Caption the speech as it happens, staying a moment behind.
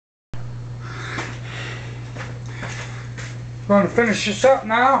Going to finish this up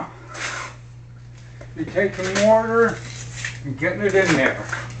now. You're taking mortar and getting it in there.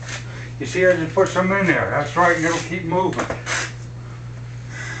 You see, I just put some in there. That's right, and it'll keep moving.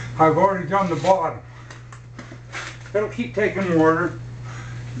 I've already done the bottom. It'll keep taking mortar.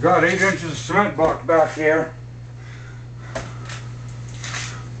 Got 8 inches of cement block back there.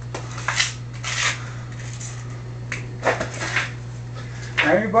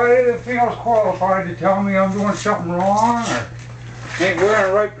 Anybody that feels qualified to tell me I'm doing something wrong or ain't wearing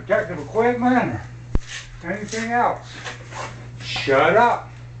the right protective equipment or anything else, shut up.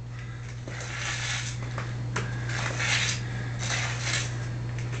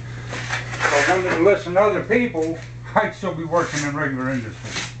 If I wanted to listen to other people, I'd still be working in regular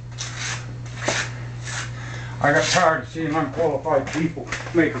industry. I got tired of seeing unqualified people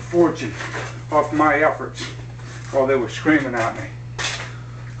make a fortune off my efforts while they were screaming at me.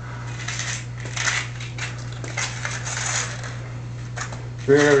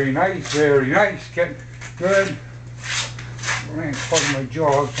 Very nice, getting good. Well, I ain't part of my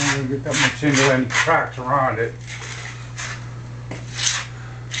jaw, so I'm going to get that much into any cracks around it.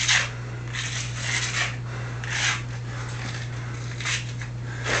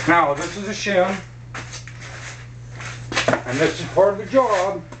 Now, this is a shim, and this is part of the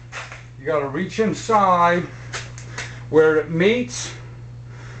job. You got to reach inside where it meets,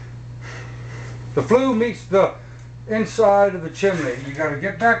 the flue meets the inside of the chimney. You got to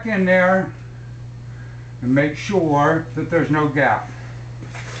get back in there and make sure that there's no gap.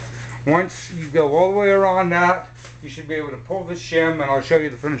 Once you go all the way around that, you should be able to pull the shim, and I'll show you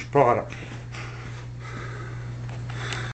the finished product.